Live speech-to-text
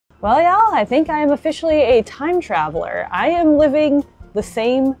Well, y'all, I think I am officially a time traveler. I am living the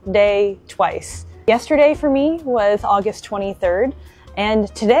same day twice. Yesterday for me was August 23rd,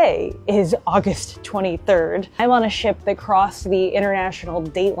 and today is August 23rd. I'm on a ship that crossed the international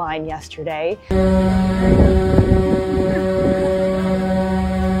date line yesterday.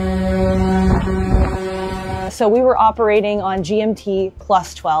 So we were operating on GMT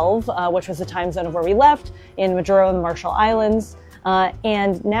plus 12, which was the time zone of where we left in Majuro and the Marshall Islands.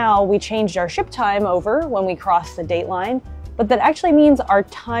 And now we changed our ship time over when we crossed the date line, but that actually means our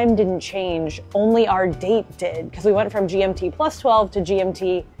time didn't change, only our date did, because we went from GMT plus 12 to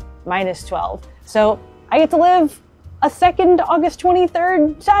GMT minus 12. So I get to live a second August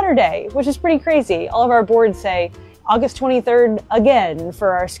 23rd Saturday, which is pretty crazy. All of our boards say August 23rd again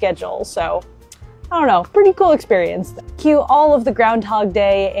for our schedule, so I don't know, pretty cool experience. Cue all of the Groundhog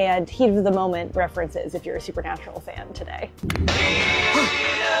Day and Heat of the Moment references if you're a Supernatural fan today.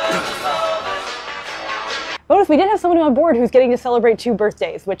 Bonus, we did have someone on board who's getting to celebrate 2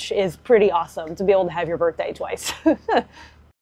 birthdays, which is pretty awesome to be able to have your birthday twice.